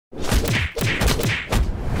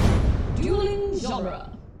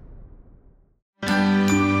genre.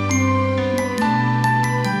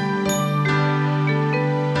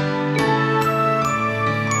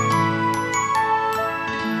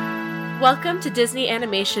 Welcome to Disney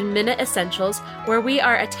Animation Minute Essentials, where we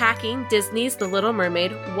are attacking Disney's The Little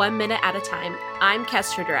Mermaid 1 minute at a time. I'm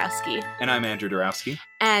Kester Dorowski. And I'm Andrew Dorowski.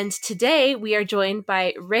 And today we are joined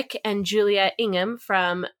by Rick and Julia Ingham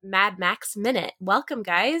from Mad Max Minute. Welcome,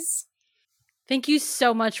 guys. Thank you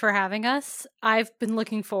so much for having us. I've been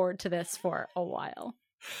looking forward to this for a while.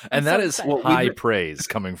 And that is excited. high praise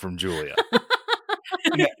coming from Julia.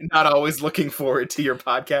 Not always looking forward to your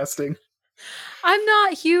podcasting. I'm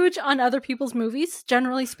not huge on other people's movies,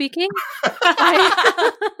 generally speaking.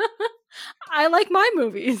 I like my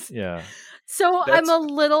movies. Yeah. So I'm a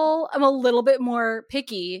little bit more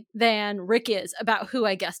picky than Rick is about who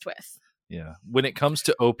I guest with. Yeah. When it comes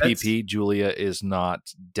to OPP, Julia is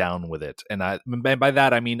not down with it. And by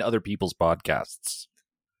that, I mean other people's podcasts.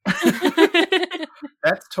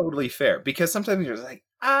 That's totally fair. Because sometimes you're just like,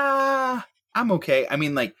 I'm okay. I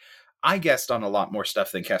mean, like, I guessed on a lot more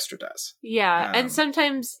stuff than Kester does. Yeah, and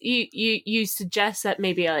sometimes you suggest that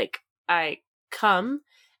maybe like I come,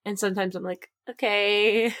 and sometimes I'm like,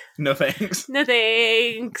 okay, no thanks. No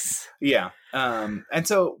thanks. Yeah, and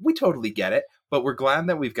so we totally get it, but we're glad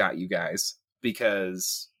that we've got you guys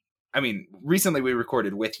because, I mean, recently we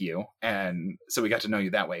recorded with you, and so we got to know you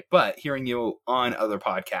that way. But hearing you on other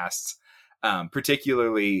podcasts,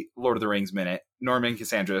 particularly Lord of the Rings Minute, Norman and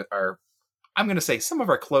Cassandra are, I'm going to say, some of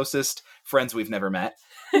our closest friends we've never met.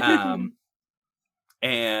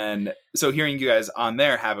 And so hearing you guys on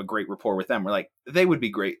there have a great rapport with them, we're like, they would be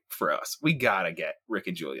great for us. We got to get Rick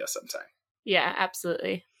and Julia sometime. Yeah,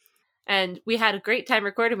 absolutely. And we had a great time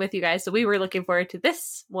recording with you guys, so we were looking forward to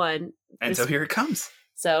this one. And so here it comes.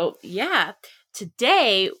 So, yeah.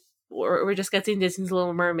 Today, we're discussing Disney's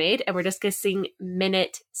Little Mermaid, and we're discussing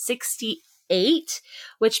minute 68,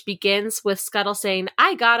 which begins with Scuttle saying,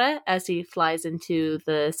 "I gotta," as he flies into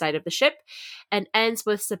the side of the ship, and ends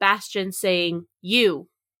with Sebastian saying, "You."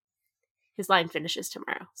 His line finishes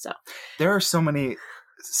tomorrow. So there are so many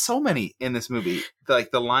in this movie.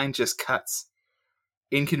 Like, the line just cuts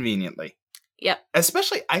inconveniently. Yep.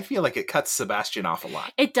 Especially, I feel like it cuts Sebastian off a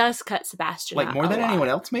lot. It does cut Sebastian off like more than a lot. Anyone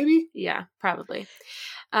else, maybe? Yeah, probably.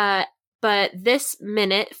 But this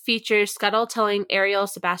minute features Scuttle telling Ariel,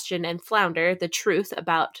 Sebastian, and Flounder the truth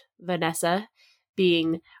about Vanessa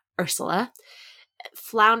being Ursula.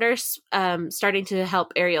 Flounder's starting to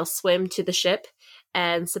help Ariel swim to the ship,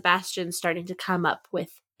 and Sebastian starting to come up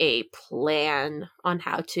with a plan on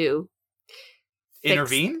how to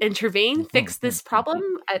intervene, fix this problem.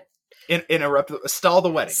 Interrupt, stall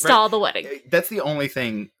the wedding. Stall the wedding. That's the only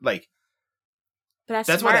thing, like, but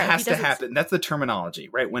that's what has to happen. That's the terminology,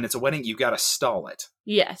 right? When it's a wedding, you got to stall it.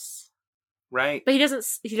 Yes. Right? But he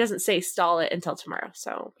doesn't say stall it until tomorrow,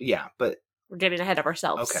 so. Yeah, but. We're getting ahead of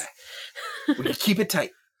ourselves. Okay. We keep it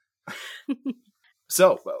tight.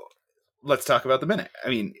 So, let's talk about the minute. I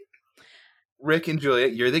mean, Rick and Julia,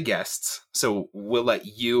 you're the guests, so we'll let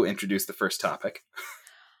you introduce the first topic.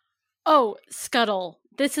 Oh, Scuttle.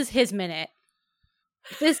 This is his minute.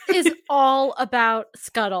 This is all about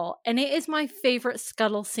Scuttle, and it is my favorite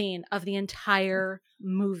Scuttle scene of the entire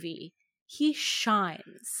movie. He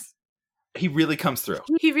shines. He really comes through.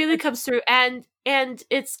 He really comes through, and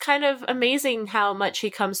it's kind of amazing how much he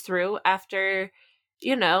comes through after,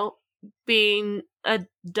 being a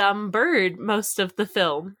dumb bird most of the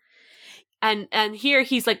film. And here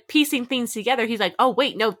he's like piecing things together. He's like, oh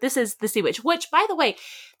wait, no, this is the Sea Witch. Which, by the way,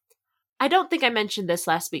 I don't think I mentioned this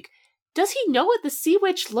last week. Does he know what the Sea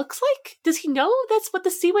Witch looks like? Does he know that's what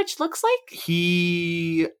the Sea Witch looks like?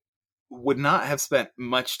 He would not have spent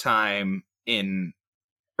much time in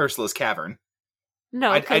Ursula's cavern.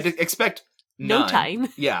 No, I'd expect none. No time.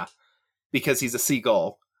 Yeah, because he's a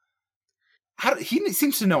seagull. He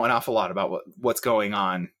seems to know an awful lot about what's going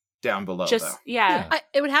on down below, though. Yeah.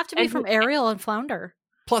 It would have to be from Ariel and Flounder.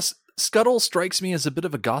 Plus, Scuttle strikes me as a bit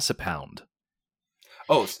of a gossip hound.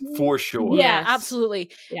 Oh, for sure. Yeah, Yes.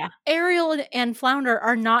 absolutely. Yeah. Ariel and Flounder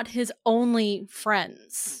are not his only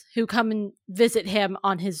friends who come and visit him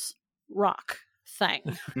on his rock thing.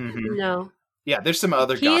 Mm-hmm. No. Yeah, there's some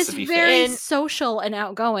other He is gossipy very things. social and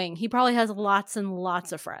outgoing. He probably has lots and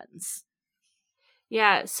lots of friends.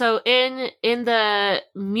 Yeah, so in the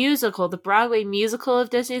musical, the Broadway musical of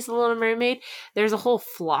Disney's The Little Mermaid, there's a whole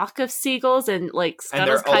flock of seagulls, and like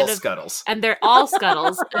Scuttle's Scuttles. And they're all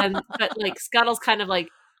Scuttles, but like Scuttle's kind of like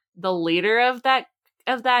the leader of that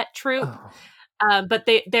troupe. Oh. But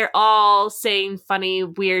they're all saying funny,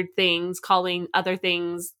 weird things, calling other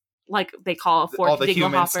things like they call all Fort the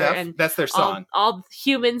human Dinkelhofer stuff. and That's their song. all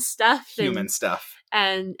human stuff. Human stuff.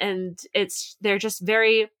 And they're just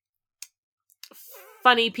very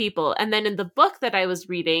funny people. And then in the book that I was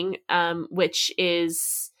reading, which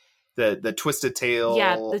is the Twisted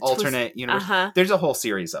Tale alternate universe. There's a whole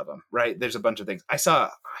series of them, right? There's a bunch of things. I saw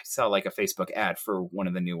like a Facebook ad for one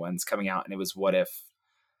of the new ones coming out, and it was what if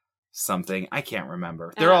something. I can't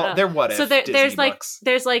remember. They're what if. So there's like books.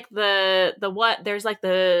 There's like there's like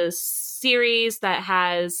the series that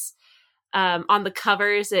has on the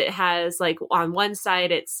covers, it has like on one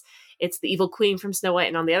side it's the evil queen from Snow White,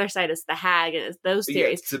 and on the other side it's the hag, and it's those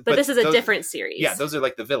series. Yeah, but this is a different series. Yeah, those are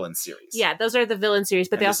like the villain series. Yeah, those are the villain series,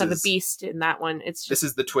 but they also have the beast in that one. This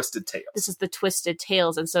is the Twisted Tales. This is the Twisted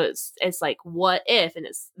Tales, and so it's like what if, and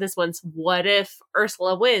this one's what if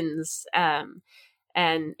Ursula wins,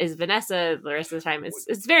 and is Vanessa the rest of the time.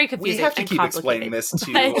 It's very confusing. We have to keep explaining this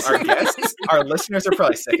to our guests. Our listeners are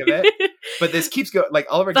probably sick of it, but this keeps going. Like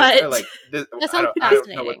all of our guests are like, I don't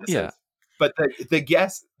know what this is. But the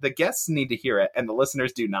guests need to hear it, and the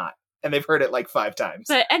listeners do not, and they've heard it like 5 times.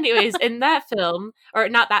 But anyways, in that film, or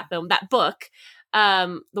not that film, that book,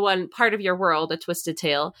 the one Part of Your World, A Twisted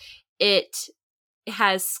Tale, it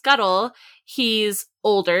has Scuttle. He's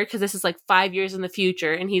older because this is like 5 years in the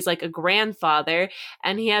future, and he's like a grandfather,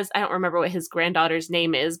 and he has, I don't remember what his granddaughter's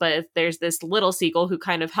name is, but there's this little seagull who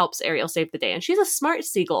kind of helps Ariel save the day, and she's a smart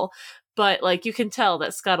seagull, but like you can tell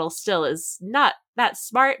that Scuttle still is not that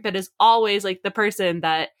smart, but is always like the person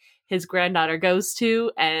that his granddaughter goes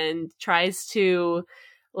to and tries to,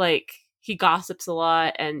 like, he gossips a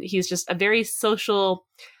lot, and he's just a very social,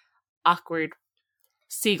 awkward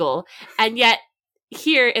seagull, and yet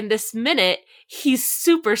here in this minute, he's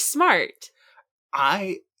super smart.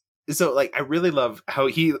 I really love how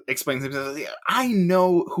he explains himself. I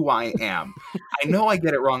know who I am. I know I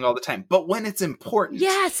get it wrong all the time, but when it's important,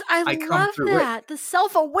 yes, I love that. The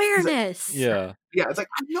self-awareness. Like, yeah. It's like,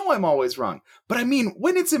 I know I'm always wrong, but I mean,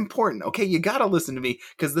 when it's important, okay, you got to listen to me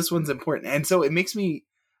because this one's important. And so it makes me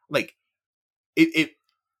like, it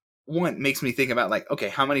makes me think about like, okay,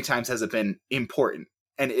 how many times has it been important?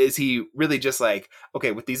 And is he really just like,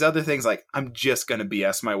 okay, with these other things, like, I'm just going to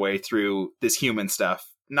BS my way through this human stuff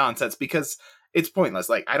nonsense because it's pointless.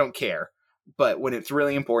 Like, I don't care. But when it's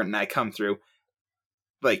really important, I come through.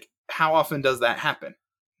 Like, how often does that happen?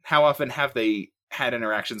 How often have they had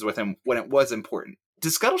interactions with him when it was important?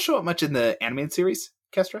 Does Scuttle show up much in the animated series,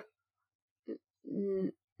 Kestra?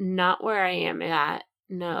 Not where I am at.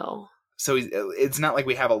 No. So it's not like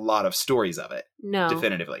we have a lot of stories of it. No.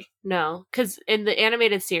 Definitively. No. Because in the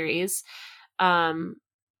animated series,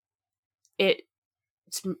 it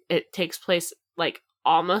takes place like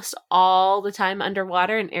almost all the time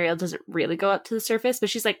underwater, and Ariel doesn't really go up to the surface,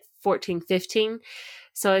 but she's like 14, 15.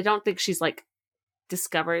 So I don't think she's like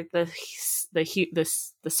discovered the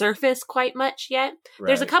surface quite much yet. Right.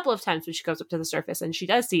 There's a couple of times when she goes up to the surface and she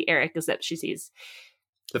does see Eric, except she sees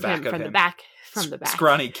the back from him. the back. From the back.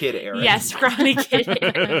 Scrawny kid Eric. Yes, scrawny kid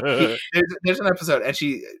Eric. There's an episode, and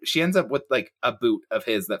she ends up with like a boot of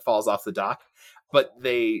his that falls off the dock, but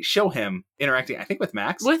they show him interacting, I think, with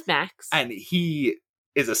Max. With Max. And he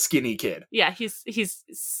is a skinny kid. Yeah, he's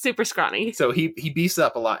super scrawny. So he beefs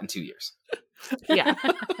up a lot in 2 years. Yeah.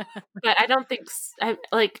 But I don't think,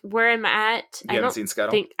 like, where I'm at, I haven't seen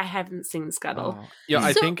Scuttle? I haven't seen Scuttle. Yeah,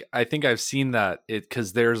 I think I've seen that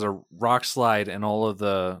because there's a rock slide and all of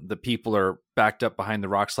the people are backed up behind the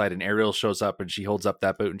rock slide, and Ariel shows up and she holds up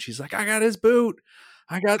that boot and she's like, I got his boot.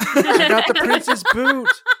 I got the prince's boot.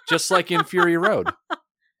 Just like in Fury Road.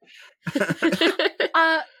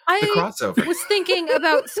 I was thinking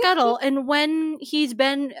about Scuttle, and when he's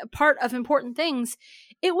been part of important things,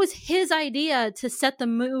 it was his idea to set the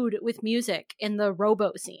mood with music in the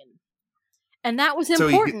rowboat scene. And that was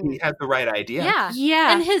important. So he had the right idea.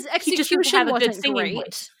 Yeah. And his execution wasn't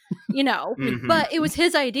great, you know, but it was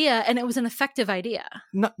his idea, and it was an effective idea.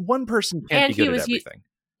 Not one person can't be good at everything.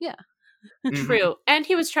 Yeah. True. And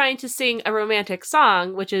he was trying to sing a romantic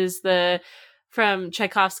song, which is from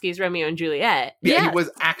Tchaikovsky's Romeo and Juliet. Yeah, he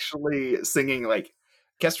was actually singing, like,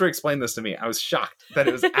 Kestra explained this to me. I was shocked that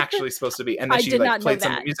it was actually supposed to be. And then she like played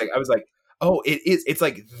some music. I was like, oh, it is. It's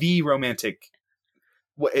like the romantic.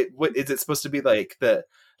 What is it supposed to be like? The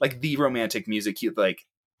romantic music, like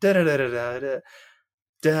da da da da da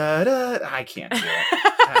da da. I can't do it.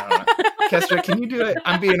 I don't know. Kestra, can you do it?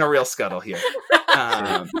 I'm being a real Scuttle here.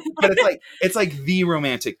 But it's like the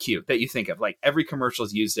romantic cue that you think of. Like every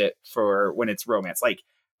commercial's used it for when it's romance. Like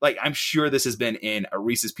like I'm sure this has been in a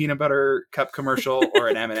Reese's peanut butter cup commercial or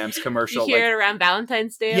an M&M's commercial. You hear like, it around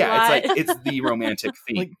Valentine's Day. yeah, a lot. it's like it's the romantic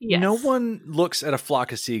theme. Like Yes. no one looks at a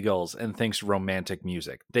flock of seagulls and thinks romantic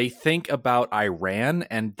music. They think about Iran,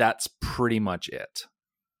 and that's pretty much it.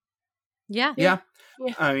 Yeah. yeah.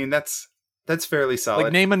 Yeah. I mean that's fairly solid.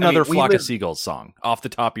 Like name I mean, another we flock live- of seagulls song off the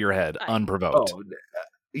top of your head, unprovoked. Oh,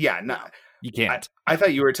 yeah, no. You can't. I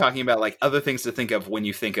thought you were talking about like other things to think of when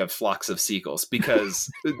you think of flocks of seagulls, because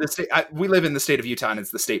we live in the state of Utah and it's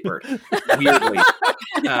the state bird. Weirdly,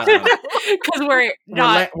 Because we're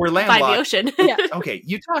not we're by the landlocked. ocean. Yeah. Okay,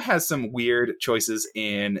 Utah has some weird choices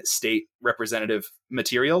in state representative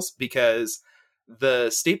materials, because the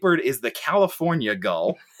state bird is the California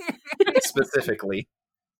gull specifically,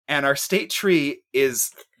 and our state tree is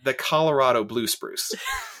the Colorado blue spruce.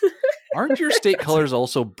 Aren't your state colors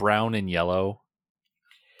also brown and yellow?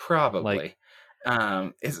 Probably.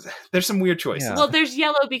 There's some weird choices. Yeah. Well, there's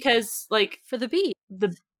yellow because like For the bee.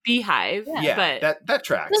 the beehive. Yeah, but that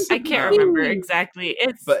tracks. I can't Um, remember exactly.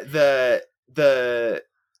 It's But the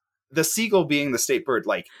seagull being the state bird,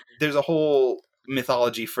 like there's a whole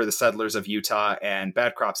mythology for the settlers of Utah and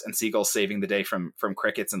bad crops and seagulls saving the day from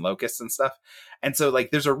crickets and locusts and stuff. And so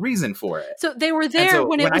like there's a reason for it. So they were there so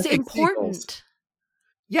when it when I was think important. seagulls-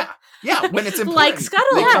 Yeah. When it's important. like Scuttle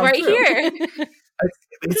they come right through. here.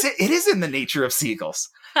 It is in the nature of seagulls.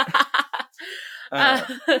 Uh,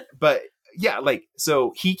 But yeah, like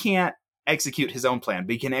so he can't execute his own plan,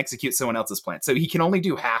 but he can execute someone else's plan. So he can only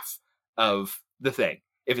do half of the thing.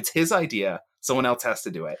 If it's his idea, someone else has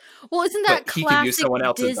to do it. Well, isn't that But he can use classic someone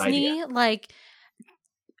else's Disney? idea. Like,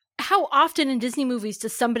 how often in Disney movies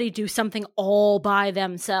does somebody do something all by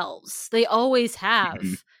themselves? They always have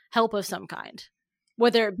Mhm. help of some kind,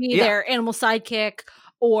 whether it be Yeah. their animal sidekick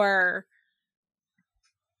or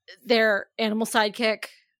their animal sidekick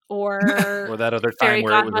or Or that other Fairy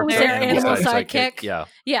time where it was godmother. their Their animal sidekick. sidekick. Yeah.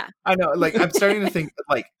 yeah. I know, like I'm starting to think,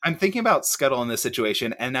 like I'm thinking about Scuttle in this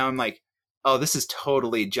situation, and now I'm like, oh, this is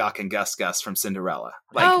totally Jock and Gus from Cinderella.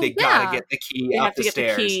 Like Oh, they gotta yeah. get the key you up have to the get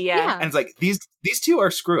stairs, the key. Yeah. Yeah. and it's like these two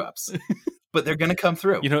are screw ups, but they're gonna come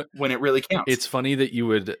through. You know, when it really counts. it's funny that you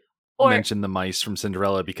would Or mention the mice from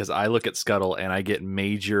Cinderella, because I look at Scuttle and I get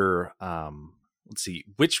major let's see,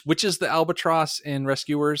 which is the albatross in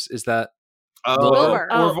Rescuers? Is that Wilbur.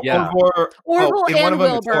 Yeah. Orville in one and of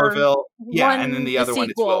them it's Wilbur Orville, yeah, won and then the other one is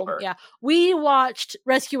sequel. Wilbur. Yeah, we watched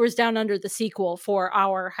Rescuers Down Under, the sequel, for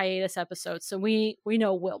our hiatus episode, so we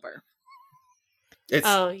know Wilbur. It's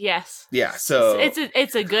oh yes. yeah, so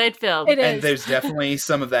It's a good film. It and is. there's definitely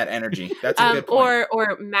some of that energy. That's a good point.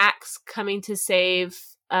 or Max coming to save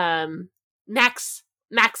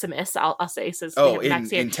Maximus. I'll say since we have Max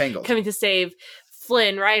here, in Tangled. coming to save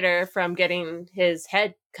Flynn Rider from getting his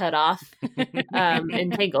head cut off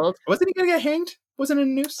in Tangled. Wasn't he gonna get hanged? Wasn't it a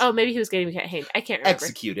noose? Oh, maybe he was getting hanged. I can't remember.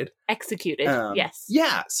 Executed. Executed. Yes.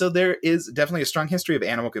 Yeah, so there is definitely a strong history of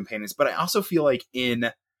animal companions, but I also feel like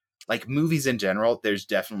in like movies in general, there's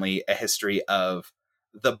definitely a history of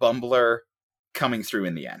the bumbler coming through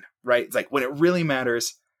in the end, right? It's like when it really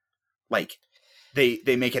matters, like they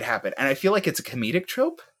make it happen. And I feel like it's a comedic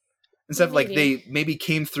trope. Instead of like they maybe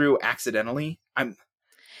came through accidentally.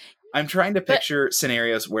 I'm trying to picture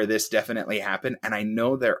scenarios where this definitely happened, and I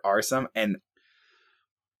know there are some, and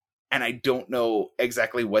I don't know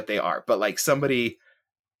exactly what they are, but like somebody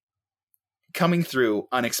coming through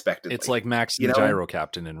unexpectedly. it's like Max and You the know? Gyro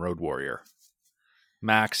Captain in Road Warrior.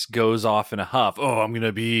 Max goes off in a huff. Oh, I'm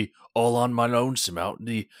gonna be all on my lonesome out in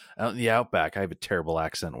the outback. I have a terrible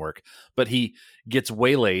accent work, but he gets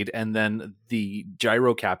waylaid, and then the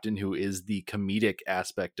Gyro Captain, who is the comedic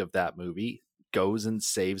aspect of that movie, goes and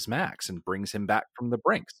saves Max and brings him back from the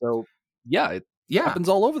brink. So yeah, it happens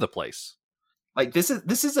all over the place. Like this is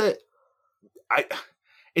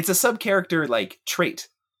it's a sub character like trait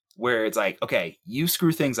where it's like, okay, you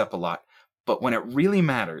screw things up a lot, but when it really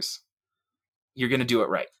matters, you're gonna do it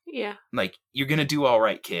right. Yeah. Like you're gonna do all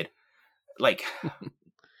right, kid. Like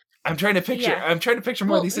I'm trying to picture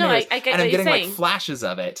more Well, of these no, scenarios, I get and I'm what you're getting like saying. flashes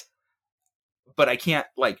of it, but I can't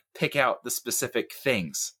like pick out the specific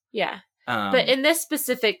things. Yeah. Um, But in this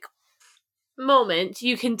specific moment,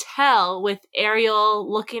 you can tell with Ariel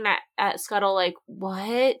looking at Scuttle like,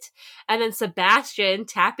 what? And then Sebastian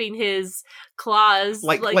tapping his claws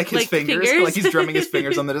like his fingers, like he's drumming his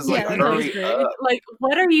fingers on the just like, Yeah, hurry that was up. Like,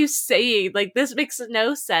 what are you saying? Like, this makes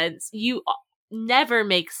no sense. You never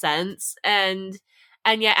make sense. And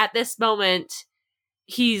yet at this moment,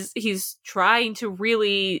 he's trying to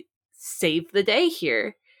really save the day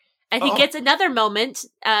here. And he gets another moment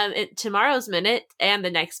in tomorrow's minute and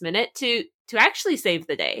the next minute to actually save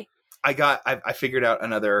the day. I figured out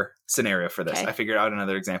another scenario for this. Okay. I figured out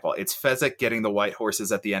another example. It's Fezzik getting the white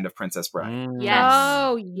horses at the end of Princess Bride. Yes.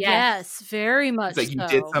 Oh, yes. Very much It's like, so.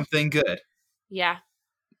 you did something good. Yeah.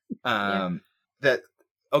 That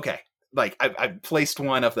okay. Like I placed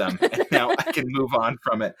one of them, and now I can move on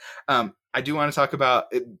from it. I do want to talk about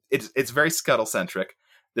it. It's very Scuttle centric.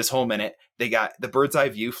 This whole minute, they got the bird's eye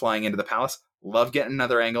view flying into the palace. Love getting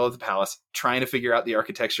another angle of the palace. Trying to figure out the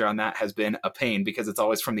architecture on that has been a pain because it's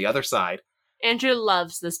always from the other side. Andrew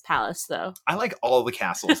loves this palace, though. I like all the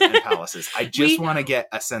castles and palaces. I just want to get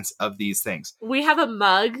a sense of these things. We have a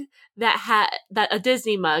mug a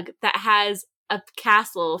Disney mug that has a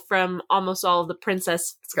castle from almost all of the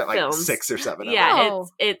princess It's got like films. 6 or 7 of Yeah, Oh.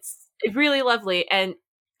 it's really lovely, and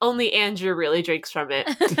only Andrew really drinks from it.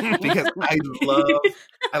 them. Because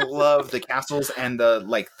I love the castles and the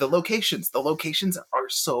locations. The locations are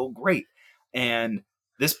so great. And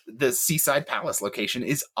the Seaside Palace location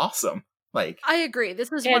is awesome. Like, I agree.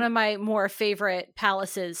 This is one of my more favorite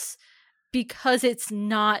palaces because it's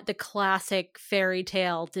not the classic fairy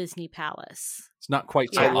tale Disney palace. It's not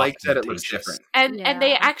quite so I like that it looks ostentatious. different. And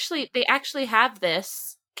they actually have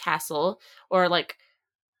this castle, or like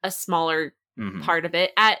a smaller Mhm. part of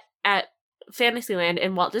it, at Fantasyland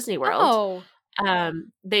in Walt Disney World. Oh,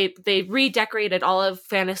 They redecorated all of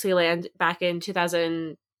Fantasyland back in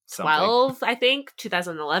 2012, I think.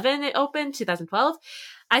 2011 it opened, 2012.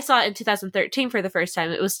 I saw it in 2013 for the first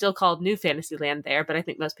time. It was still called New Fantasyland there, but I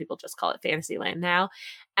think most people just call it Fantasyland now.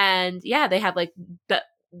 And yeah, they have like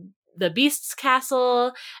the Beast's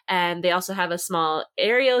castle, and they also have a small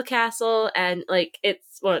Ariel castle, and like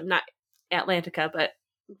it's not Atlantica, but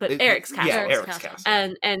Eric's castle. Yeah, Eric's Eric's castle.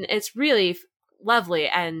 castle. And it's really lovely,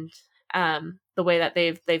 and the way that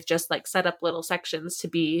they've just like set up little sections to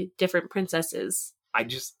be different princesses. I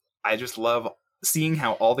just love seeing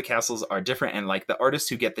how all the castles are different, and like the artists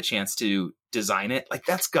who get the chance to design it, like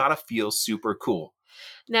that's gotta feel super cool.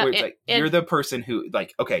 Now, Where it's you're the person who,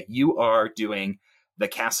 like, okay, you are doing the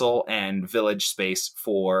castle and village space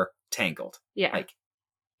for Tangled. yeah, Like,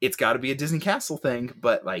 it's got to be a Disney castle thing,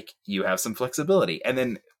 but like you have some flexibility. And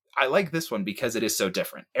then I like this one because it is so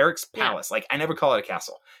different. Eric's Palace, like I never call it a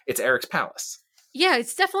castle. It's Eric's Palace. yeah,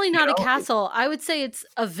 it's definitely not You a know, castle. I would say it's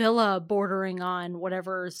a villa bordering on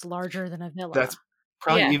whatever's larger than a villa. That's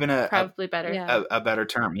probably Yeah, even probably better. Yeah. a better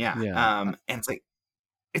term. Yeah. Yeah. And it's like,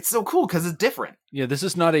 it's so cool because it's different. Yeah, this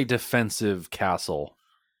is not a defensive castle.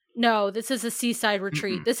 No, this is a seaside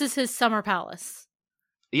retreat. Mm-mm. This is his summer palace.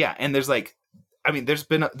 Yeah. And there's like, I mean, there's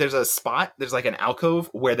a spot, there's like an alcove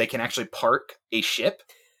where they can actually park a ship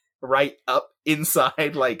right up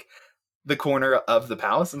inside like the corner of the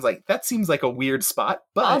palace. And it's like, that seems like a weird spot,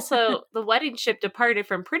 but Also, the wedding ship departed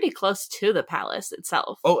from pretty close to the palace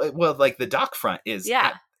itself. oh, well, like the dock front is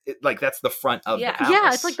Yeah. like that's the front of Yeah. the palace.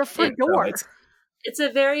 Yeah, it's like the front And so door. It's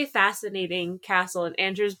a very fascinating castle, and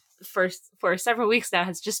Andrew's for several weeks now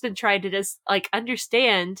has just been trying to just like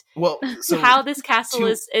understand well, so how this castle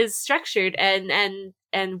to- is structured, and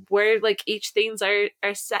where like each things are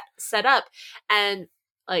set up, and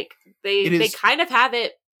like It they is- kind of have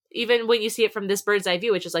it even when you see it from this bird's eye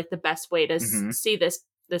view, which is like the best way to Mhm. see this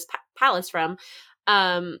palace from.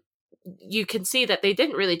 You can see that they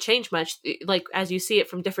didn't really change much. Like as you see it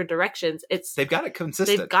from different directions, they've got it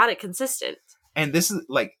consistent. they've got it consistent. And this is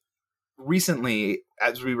like recently,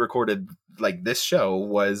 as we recorded like this show,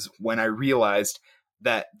 was when I realized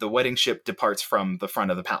that the wedding ship departs from the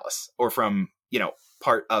front of the palace, or from,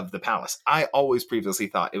 part of the palace. I always previously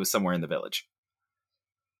thought it was somewhere in the village.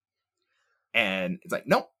 And it's like,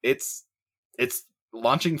 nope, it's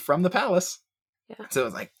launching from the palace. Yeah. So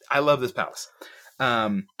it's like, I love this palace.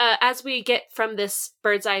 As we get from this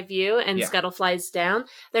bird's eye view and Yeah. Scuttle flies down,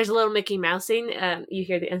 there's a little Mickey Mousing. You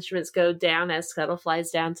hear the instruments go down as Scuttle flies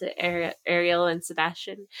down to Ariel and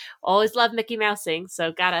Sebastian. Always love Mickey Mousing,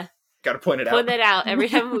 so gotta point it point out. it out every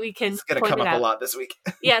time we can. It's gonna point come it up out. a lot this week.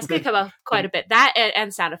 Yeah, it's gonna come up quite a bit. That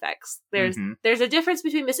and sound effects. There's Mhm. there's a difference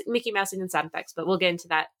between Mickey Mousing and sound effects, but we'll get into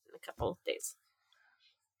that in a couple of days.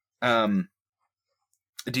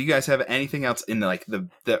 Do you guys have anything else in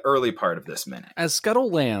the early part of this minute? As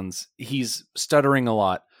Scuttle lands, he's stuttering a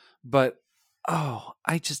lot, but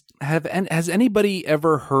has anybody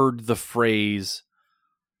ever heard the phrase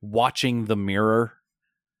watching the mirror?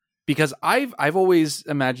 Because I've always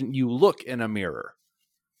imagined you look in a mirror.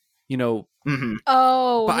 Mm-hmm.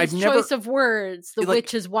 Oh, But his I've never- choice of words. The Like,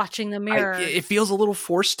 witch is watching the mirror. It feels a little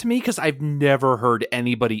forced to me because I've never heard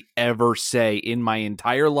anybody ever say in my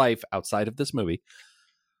entire life outside of this movie,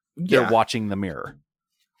 they're watching the mirror.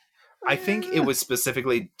 I think it was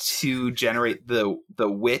specifically to generate the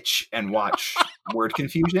witch and watch word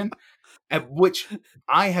confusion, At which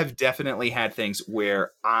I have definitely had things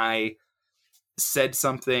where I said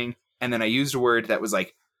something and then I used a word that was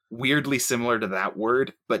like weirdly similar to that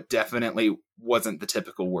word, but definitely wasn't the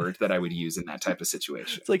typical word that I would use in that type of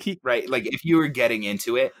situation. It's like right? Like if you were getting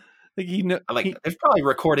into it, there's probably a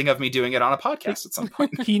recording of me doing it on a podcast at some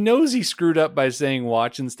point. He knows he screwed up by saying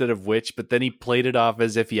watch instead of which, but then he played it off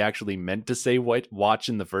as if he actually meant to say watch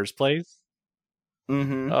in the first place.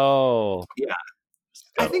 Mm-hmm. Oh, yeah.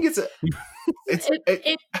 I think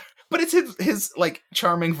but it's his like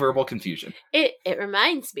charming verbal confusion. It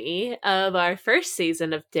reminds me of our first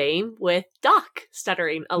season of Dame with Doc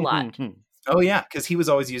stuttering a lot. Oh yeah, because he was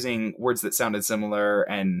always using words that sounded similar,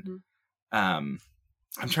 and I'm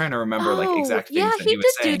trying to remember like exact things. Yeah, that he was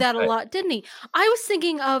did saying, do that a lot, didn't he? I was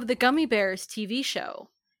thinking of the Gummy Bears TV show.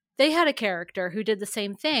 They had a character who did the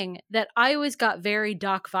same thing that I always got very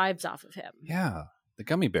Doc vibes off of him. Yeah, the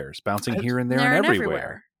Gummy Bears bouncing here and there and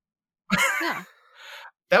everywhere. Yeah.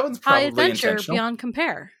 That one's probably High Adventure intentional. Beyond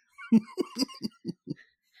Compare.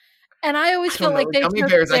 And I always felt like they Gummy took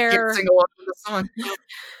Bears, their... I can't sing along with the song.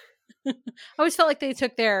 I always felt like they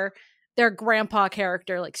took their grandpa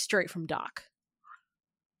character like straight from Doc.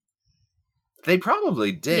 They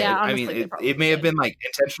probably did. Yeah, I honestly, mean, it may have been like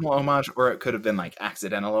intentional homage, or it could have been like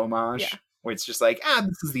accidental homage, where it's just like,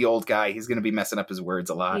 this is the old guy. He's going to be messing up his words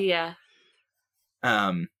a lot. Yeah.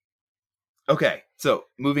 Okay, so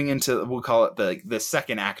moving into, we'll call it the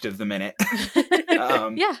second act of the minute.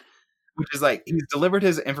 Yeah. Which is like, he's delivered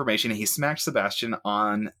his information and he smacked Sebastian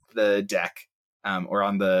on the deck, or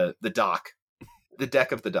on the dock. The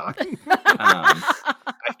deck of the dock. I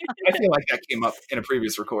feel like that came up in a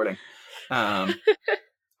previous recording. But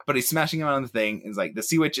he's smashing him on the thing. It's like the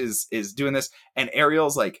Sea Witch is doing this, and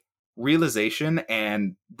Ariel's like realization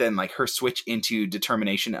and then like her switch into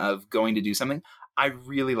determination of going to do something. I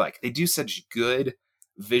really like. They do such good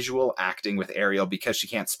visual acting with Ariel because she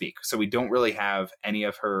can't speak. So we don't really have any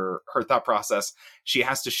of her thought process. She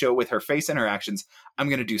has to show with her face and her actions, I'm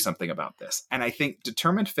going to do something about this. And I think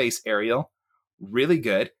determined face Ariel, really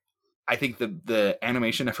good. I think the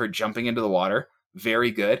animation of her jumping into the water,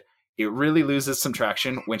 very good. It really loses some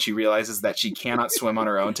traction when she realizes that she cannot swim on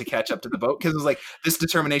her own to catch up to the boat. Because it's like, this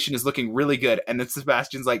determination is looking really good. And then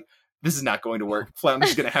Sebastian's like, this is not going to work.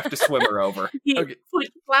 Flounder's going to have to swim her over. Okay.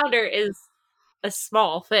 Flounder is a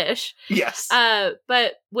small fish. Yes.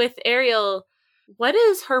 But with Ariel, what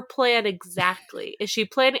is her plan exactly? Is she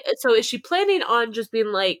planning on just being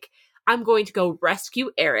like, I'm going to go rescue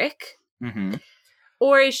Eric? Mm-hmm.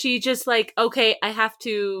 Or is she just like, okay, I have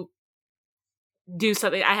to do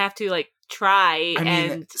something. I have to like try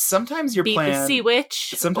and sometimes your beat plan, the Sea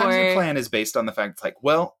Witch. Sometimes your plan is based on the fact it's like,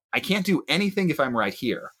 well, I can't do anything if I'm right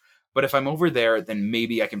here. But if I'm over there, then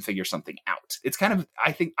maybe I can figure something out. It's kind of,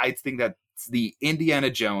 I think that's the Indiana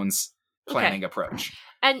Jones planning approach.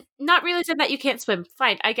 And not realizing that you can't swim.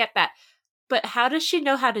 Fine, I get that. But how does she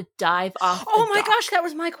know how to dive off Oh the my dock? gosh, that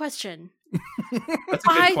was my question. That's a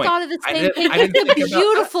good I point. thought of the same thing. I didn't It's a think about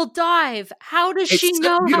beautiful dive. How does she It's such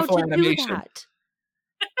know how beautiful to animation. do that?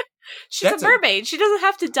 She's That's a mermaid. She doesn't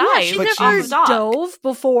have to dive Yeah, she But never off the dock. dove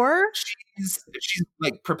before. She's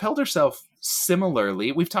like propelled herself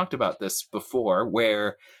similarly. We've talked about this before,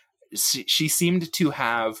 where she seemed to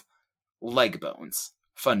have leg bones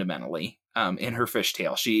fundamentally in her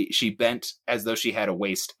fishtail. She bent as though she had a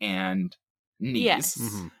waist and knees. Yes.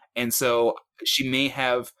 Mm-hmm. And so she may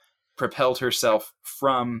have propelled herself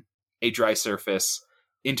from a dry surface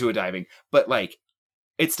into a diving, but like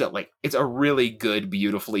it's still like, it's a really good,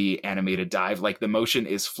 beautifully animated dive. Like the motion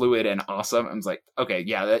is fluid and awesome. I was like, okay,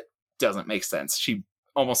 yeah, that doesn't make sense. She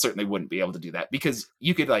almost certainly wouldn't be able to do that, because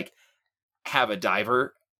you could like have a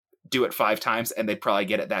diver do it 5 times and they'd probably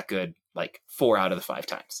get it that good like 4 out of the 5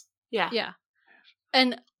 times. Yeah. Yeah.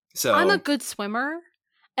 And So I'm a good swimmer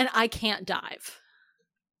and I can't dive.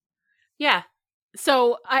 Yeah.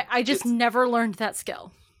 So I just never learned that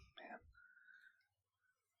skill.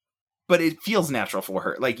 but it feels natural for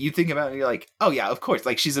her. Like you think about it, you're like, oh yeah, of course.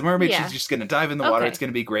 Like she's a mermaid. Yeah. She's just going to dive in the water. Okay. It's going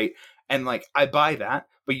to be great. And like, I buy that,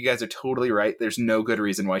 but you guys are totally right. There's no good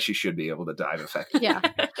reason why she should be able to dive effectively. Yeah.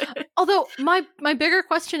 Although my bigger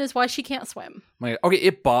question is why she can't swim. Okay,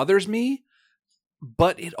 it bothers me,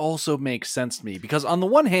 but it also makes sense to me, because on the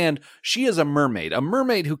one hand, she is a mermaid. A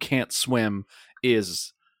mermaid who can't swim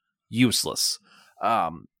is useless.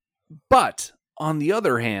 But on the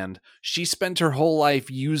other hand, she spent her whole life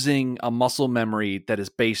using a muscle memory that is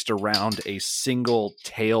based around a single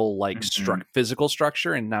tail-like physical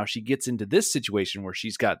structure, and now she gets into this situation where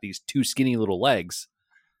she's got these 2 skinny little legs.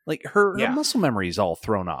 Like her muscle memory is all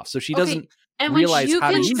thrown off, so she doesn't And realize You how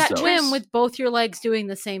to can use those. swim with both your legs doing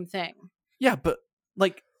the same thing. Yeah, but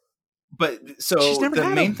like But so She's never the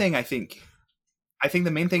had main them. thing I think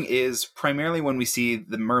the main thing is primarily when we see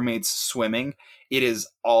the mermaids swimming, it is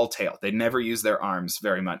all tail. They never use their arms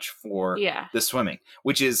very much for Yeah. the swimming,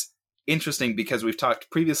 which is interesting because we've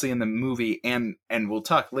talked previously in the movie and we'll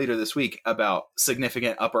talk later this week about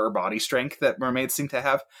significant upper body strength that mermaids seem to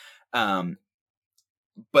have.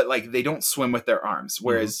 But like they don't swim with their arms,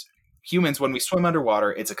 whereas humans, when we swim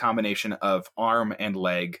underwater, it's a combination of arm and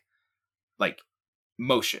leg, like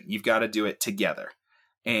motion. You've got to do it together.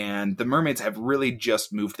 And the mermaids have really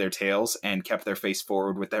just moved their tails and kept their face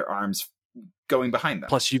forward with their arms going behind them.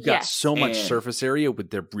 Plus, you've got Yes. so much And- surface area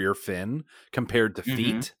with their rear fin compared to Mhm.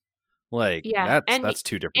 feet. Like, Yeah, that's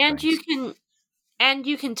two different And things.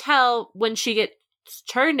 you can tell when she gets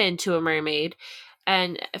turned into a mermaid,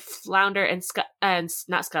 and Flounder and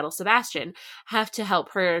not Scuttle, Sebastian have to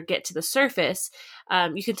help her get to the surface.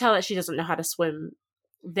 You can tell that she doesn't know how to swim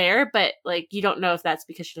there, but like you don't know if that's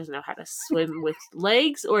because she doesn't know how to swim with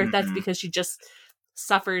legs, or if that's Mhm. because she just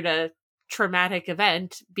suffered a traumatic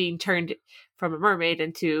event being turned from a mermaid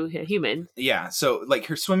into a human. Yeah, so like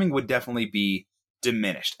her swimming would definitely be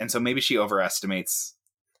diminished, and so maybe she overestimates.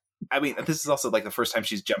 I mean, this is also like the first time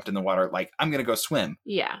she's jumped in the water. Like, I'm gonna go swim,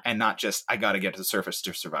 Yeah. and not just I got to get to the surface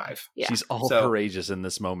to survive. Yeah. She's all So- courageous in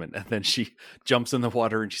this moment, and then she jumps in the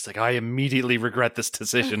water, and she's like, "I immediately regret this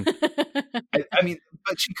decision." I mean,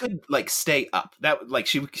 but she could like stay up. That like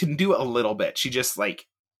she can do a little bit. She just like,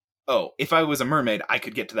 oh, if I was a mermaid, I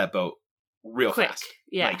could get to that boat real Quick. fast.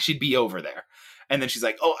 Yeah. Like she'd be over there. And then she's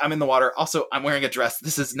like, oh, I'm in the water. Also, I'm wearing a dress.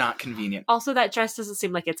 This is not convenient. Also, that dress doesn't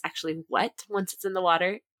seem like it's actually wet once it's in the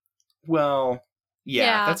water. Well, yeah,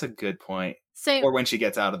 Yeah. that's a good point. Same. Or when she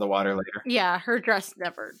gets out of the water later. Yeah, her dress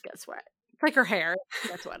never gets wet. It's like her hair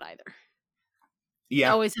gets wet either.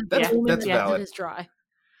 Yeah. Always has that's- bloom that's and then valid. it is dry.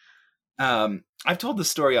 I've told this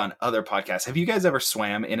story on other podcasts. Have you guys ever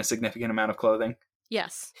swam in a significant amount of clothing?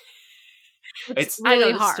 Yes. It's I know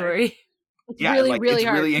really the hard. story. It's Yeah, really, like, really it's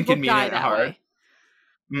hard. really People die inconvenient that hard. way.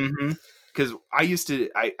 Mm-hmm. Because I used to,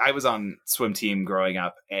 I was on swim team growing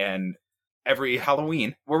up, and every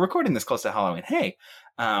Halloween, we're recording this close to Halloween. Hey,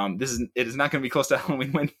 it is not going to be close to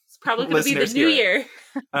Halloween when It's probably going to be the listeners new hear it.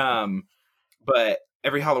 year. But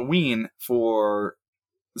every Halloween for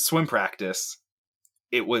swim practice,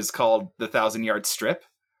 it was called the 1,000-yard strip,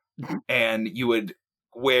 and you would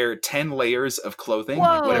wear 10 layers of clothing,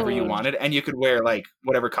 like whatever you Whoa. wanted, and you could wear like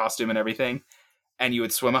whatever costume and everything, and you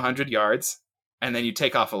would swim 100 yards, and then you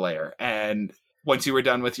take off a layer, and once you were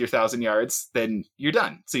done with your 1,000 yards, then you're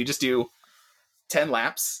done. So you just do 10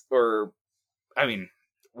 laps, or I mean,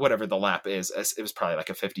 whatever the lap is. It was probably like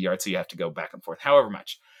a 50 yard, so you have to go back and forth, however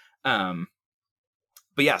much.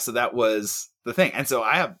 But yeah, so that was the thing. And so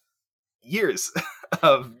I have years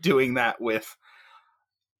of doing that with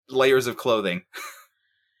layers of clothing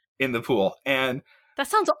in the pool. And That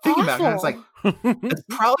sounds thinking awful. about it, it's like, it's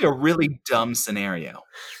probably a really dumb scenario.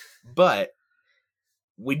 But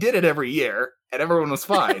we did it every year, and everyone was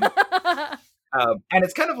fine. And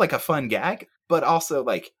it's kind of like a fun gag, but also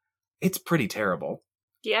like, it's pretty terrible.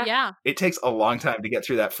 Yeah. yeah. It takes a long time to get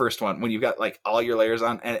through that first one when you've got like all your layers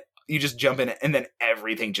on, and you just jump in it, and then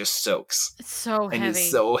everything just soaks It's so and heavy.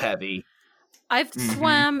 it's so heavy. I've Mhm.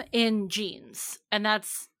 swam in jeans, and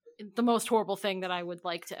that's the most horrible thing that I would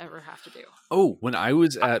like to ever have to do. Oh, when I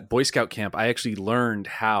was at Boy Scout camp, I actually learned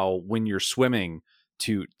how when you're swimming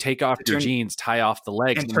to take off To your turn- jeans, tie off the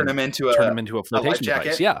legs, And turn them into a a flotation jacket?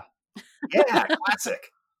 device. Yeah. yeah,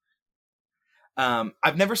 classic.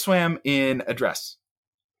 I've never swam in a dress.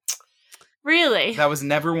 Really? That was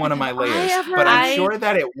never one of my layers, ever- but I'm I- sure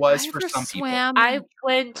that it was I for ever some people. swam I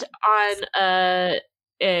went on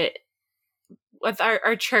with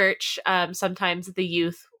our church. Sometimes the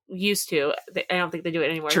youth used to. I don't think they do it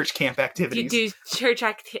anymore. Church camp You activities. do church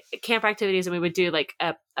camp activities, and we would do like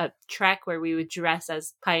a trek where we would dress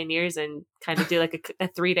as pioneers and kind of do like a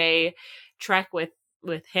 3-day trek with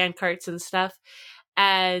hand carts and stuff.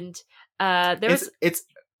 And there was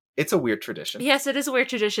It's a weird tradition. yes, it is a weird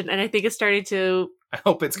tradition, and I think it's starting to I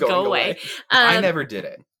hope it's going go away. away. I never did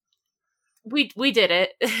it, We did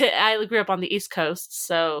it. I grew up on the East Coast,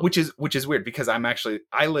 so which is weird because I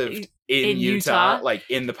lived in In Utah, Utah? like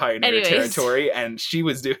in the Pioneer Anyways. territory, and she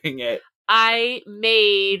was doing it. we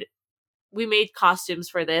made costumes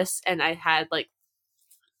for this, and I had like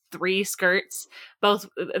 3 skirts.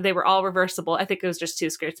 They were all reversible. I think it was just 2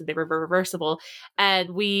 skirts, and they were reversible. And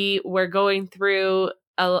we were going through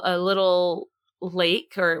a little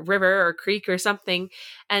lake or river or creek or something,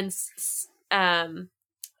 and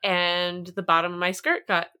the bottom of my skirt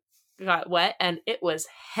got wet, and it was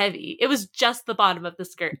heavy. It was just the bottom of the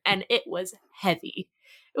skirt, and it was heavy.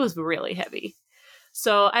 It was really heavy.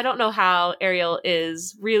 So I don't know how Ariel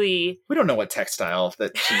is really. We don't know what textile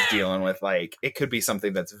that she's dealing with. Like, it could be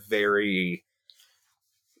something that's very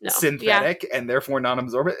synthetic and therefore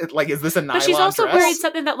non-absorbent. Like, is this a nylon But she's also dress? wearing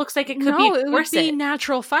something that looks like it could be it would corset. be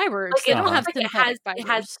natural fibers. Like, They it don't looks have like synthetic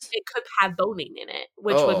fibers. it could have boning in it,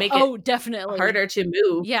 which would make Oh. it definitely harder to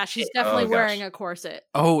move. Yeah, she's It- definitely Oh, gosh. wearing a corset.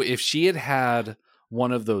 Oh, if she had had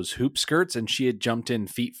one of those hoop skirts and she had jumped in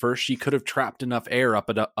feet first, she could have trapped enough air up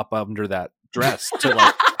under that dress to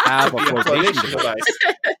like have a Be a flotation flotation device.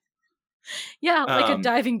 device, Yeah, like a Um,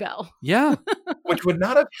 diving bell. Yeah. which would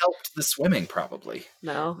not have helped the swimming, probably.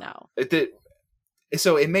 No. No.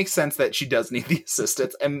 So it makes sense that she does need the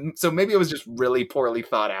assistance, and so maybe it was just really poorly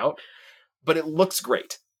thought out, but it looks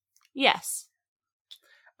great. Yes.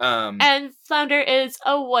 Um, And Flounder is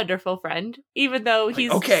a wonderful friend, even though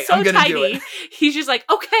he's okay, so I'm gonna do tiny. it. He's just like,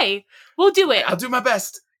 okay, we'll do it. I'll do my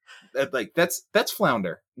best. Like, that's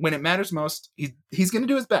Flounder. When it matters most, he's going to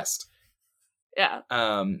do his best. Yeah.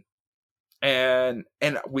 And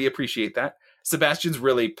we appreciate that. Sebastian's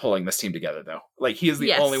really pulling this team together, though. Like, he is the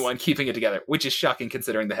Yes. only one keeping it together, which is shocking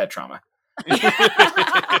considering the head trauma.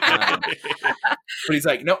 But he's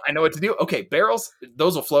like, no, I know what to do. Okay, barrels,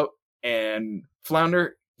 those will float. And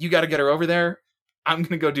Flounder, you got to get her over there. I'm going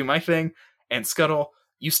to go do my thing. And Scuttle,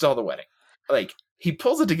 you stall the wedding. Like, he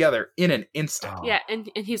pulls it together in an instant. Oh. Yeah, and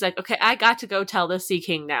he's like, okay, I got to go tell the Sea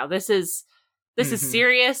King now. This is Mhm.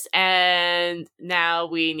 serious, and now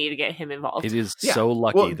we need to get him involved. It is Yeah. so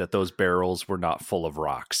lucky Well- that those barrels were not full of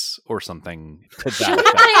rocks or something to that Shouldn't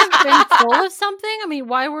effect. they have been full of something? I mean,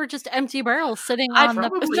 why were just empty barrels sitting on the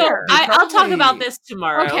probably- So pier? They I'll talk probably- about this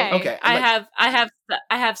tomorrow. Okay. Okay. I like,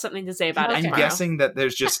 have something to say about Okay. it I'm tomorrow. guessing that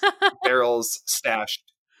there's just barrels stashed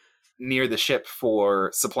near the ship for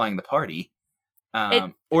supplying the party.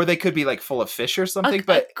 Or they could be like full of fish or something,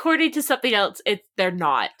 but according to something else, they're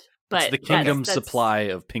not. But It's the kingdom's supply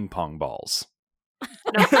of ping pong balls.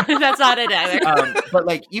 No, that's not it either. but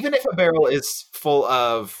like, even if a barrel is full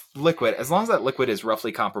of liquid, as long as that liquid is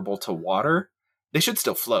roughly comparable to water, they should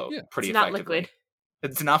still float Yeah. pretty It's not effectively. liquid.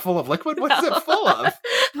 It's not full of liquid? What is it full of?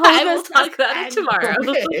 I will talk about it tomorrow.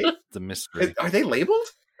 Okay. It's a mystery. Are they labeled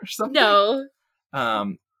or something? No.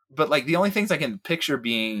 But like, the only things I can picture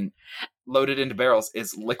being loaded into barrels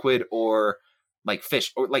is liquid or like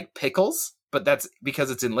fish or like pickles, but that's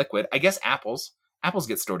because it's in liquid. I guess apples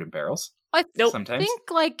get stored in barrels I Nope. sometimes. think,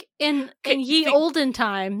 like in Okay, ye think- olden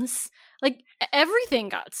times, like everything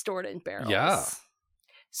got stored in barrels. Yeah.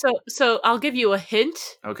 So I'll give you a hint.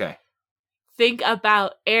 Okay. Think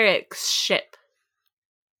about Eric's ship.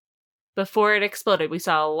 Before it exploded, we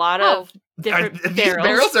saw a lot Oh. of different These barrels.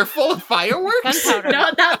 barrels are full of fireworks? Gunpowder. No,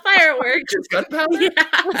 not fireworks. Just gunpowder?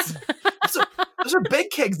 Yeah. Those are big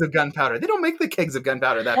kegs of gunpowder. They don't make the kegs of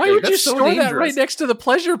gunpowder that Why big. would you That's so store that dangerous. right next to the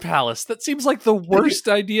pleasure palace? That seems like the worst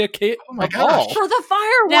idea Oh my of gosh. all. For the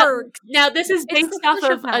Now, fireworks. now this is It's based the off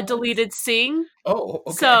pleasure of a balance. deleted scene. Oh,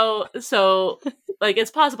 okay. So like it's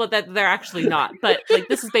possible that they're actually not, but like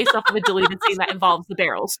this is based off of a deleted scene that involves the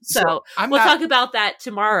barrels. So I'm we'll not, talk about that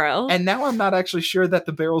tomorrow. and now I'm not actually sure that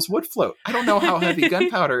the barrels would float. I don't know how heavy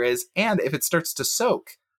gunpowder is, and if it starts to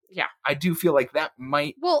soak. Yeah. I do feel like that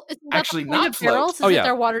might. Well, isn't that Actually the point not of barrels? float. Oh, Is yeah. that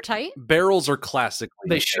they're watertight? Barrels are classically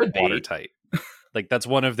They should be. watertight. Like that's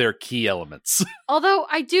one of their key elements. Although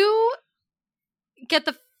I do get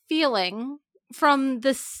the feeling from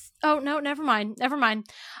this. Oh no, never mind.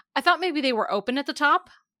 I thought maybe they were open at the top,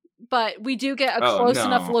 but we do get a Oh, close no.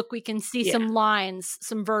 enough look. We can see Yeah. some lines,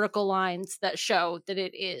 some vertical lines that show that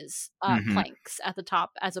it is Mhm. planks at the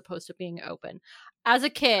top as opposed to being open. As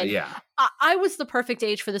a kid, Yeah. I was the perfect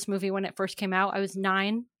age for this movie when it first came out. I was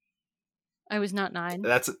 9. I was not 9.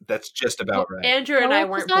 That's just about right. Andrew and How I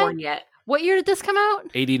old was weren't I? born yet. What year did this come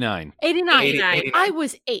out? 89. 89. 89. I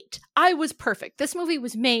was 8. I was perfect. This movie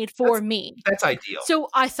was made for me. That's ideal. So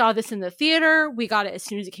I saw this in the theater. We got it as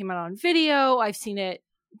soon as it came out on video. I've seen it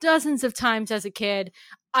dozens of times as a kid.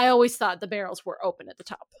 I always thought the barrels were open at the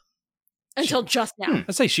top until just now.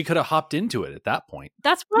 I'd say she could have hopped into it at that point.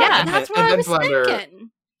 That's what, Yeah. that's And what I then was Flounder-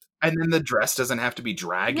 thinking. And then the dress doesn't have to be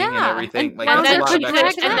dragging and Yeah, everything. and- Like, and And there's then a lot she of could,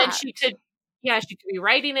 extra and stuff. then she could be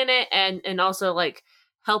writing in it and also like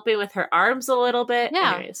helping with her arms a little bit.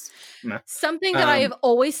 Yeah. Anyways. Something that I Um, have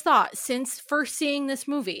always thought since first seeing this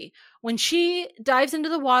movie, when she dives into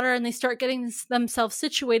the water and they start getting themselves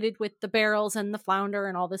situated with the barrels and the flounder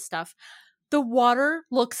and all this stuff, the water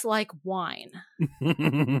looks like wine.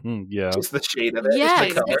 Yeah. Just the shade of it. Yes,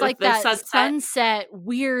 just the color. it's like The that sunset. sunset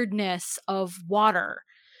weirdness of water.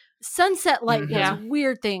 Sunset light does Yeah.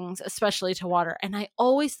 weird things, especially to water. And I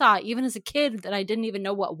always thought, even as a kid, that I didn't even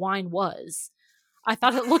know what wine was. I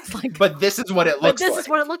thought it looked like. But this is what it But looks this like. is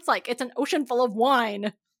what it looks like. It's an ocean full of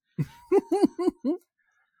wine.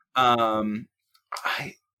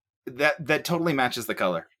 That totally matches the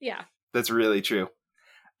color. Yeah. That's really true.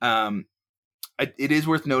 It is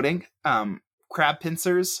worth noting, crab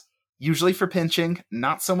pincers, usually for pinching,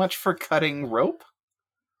 not so much for cutting rope.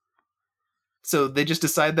 So they just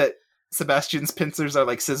decide that Sebastian's pincers are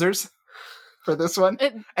like scissors for this one.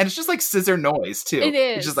 And it's just like scissor noise, too. It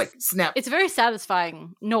is. It's just like snap. It's a very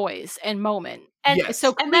satisfying noise and moment. And Yes. It's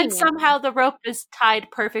so and then clean. somehow the rope is tied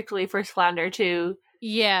perfectly for Flounder to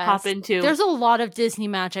Yes. hop into. There's a lot of Disney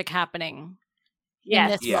magic happening in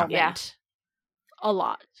this Yeah. moment. A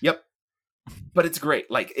lot. Yep. But it's great.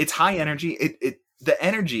 Like, it's high energy. The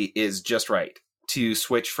energy is just right to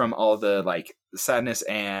switch from all the like sadness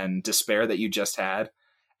and despair that you just had,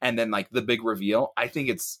 and then like the big reveal. I think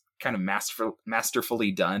it's kind of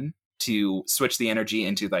masterfully done to switch the energy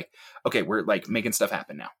into like, okay, we're like making stuff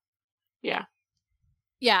happen now. Yeah.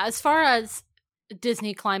 Yeah, as far as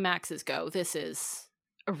Disney climaxes go, this is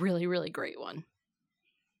a really, really great one.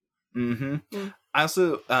 Mm-hmm. Mm. I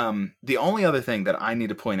also, the only other thing that I need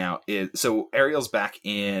to point out is, so Ariel's back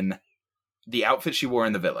in the outfit she wore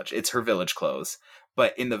in the village. It's her village clothes.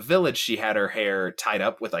 But in the village, she had her hair tied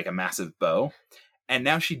up with like a massive bow. And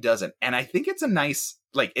now she doesn't. And I think it's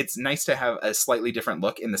it's nice to have a slightly different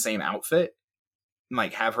look in the same outfit.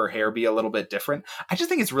 Like have her hair be a little bit different. I just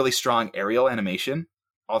think it's really strong Ariel animation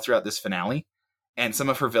all throughout this finale. And some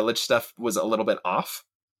of her village stuff was a little bit off.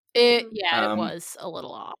 It Um, was a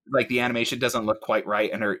little off. Like the animation doesn't look quite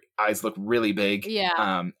right and her eyes look really big.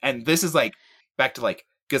 Yeah. And this is like back to like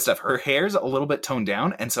good stuff. Her hair's a little bit toned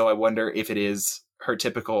down. And so I wonder if it is her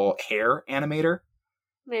typical hair animator,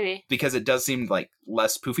 Maybe. because it does seem like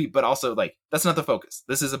less poofy, but also like that's not the focus.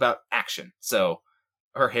 This is about action. So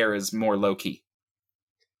her hair is more low key.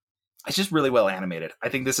 It's just really well animated. I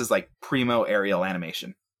think this is like primo Ariel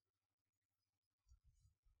animation.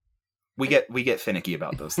 We get finicky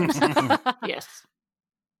about those things. Yes.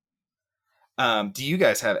 Do you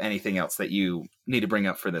guys have anything else that you need to bring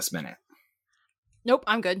up for this minute? Nope,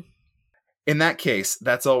 I'm good. In that case,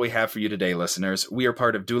 that's all we have for you today, listeners. We are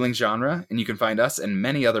part of Dueling Genre, and you can find us and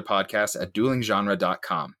many other podcasts at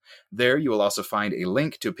duelinggenre.com. There, you will also find a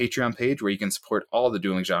link to a Patreon page where you can support all the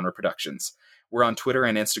Dueling Genre productions. We're on Twitter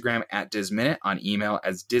and Instagram at DisMinute, on email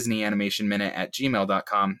as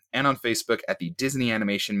DisneyAnimationMinute@gmail.com, and on Facebook at the Disney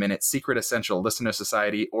Animation Minute Secret Essential Listener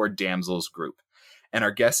Society or Damsels Group. And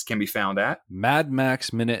our guests can be found at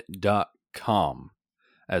MadMaxMinute.com,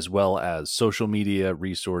 as well as social media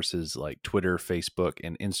resources like Twitter, Facebook,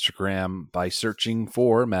 and Instagram by searching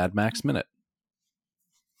for Mad Max Minute.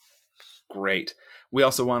 Great. We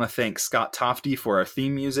also want to thank Scott Tofty for our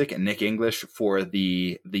theme music and Nick English for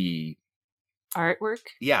the Artwork.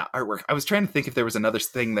 artwork. I was trying to think if there was another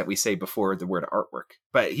thing that we say before the word artwork,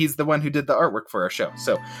 but he's the one who did the artwork for our show.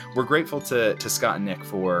 So we're grateful to Scott and Nick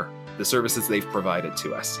for the services they've provided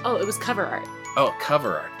to us. Oh, it was cover art. Oh,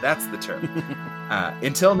 cover art. That's the term.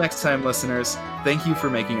 Until next time, listeners, thank you for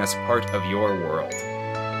making us part of your world.